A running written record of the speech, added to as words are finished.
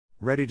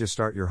Ready to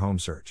start your home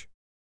search?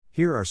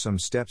 Here are some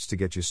steps to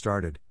get you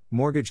started.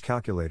 Mortgage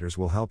calculators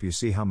will help you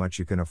see how much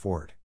you can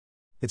afford.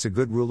 It's a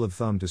good rule of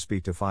thumb to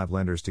speak to 5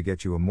 lenders to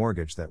get you a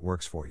mortgage that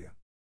works for you.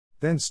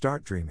 Then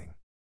start dreaming.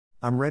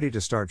 I'm ready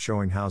to start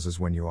showing houses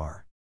when you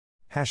are.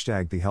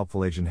 Hashtag the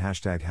helpful agent,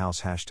 hashtag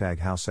house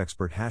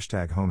expert,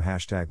 hashtag home,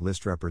 hashtag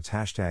list reports,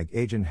 hashtag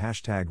agent,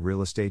 hashtag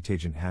real estate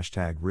agent,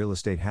 hashtag real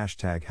estate,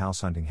 hashtag house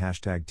hunting,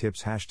 hashtag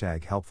tips,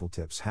 hashtag helpful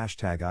tips,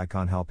 hashtag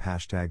icon help,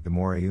 hashtag the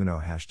more you know,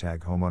 hashtag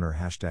homeowner,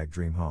 hashtag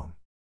dream home.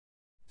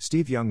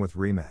 Steve Young with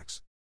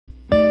RE/MAX.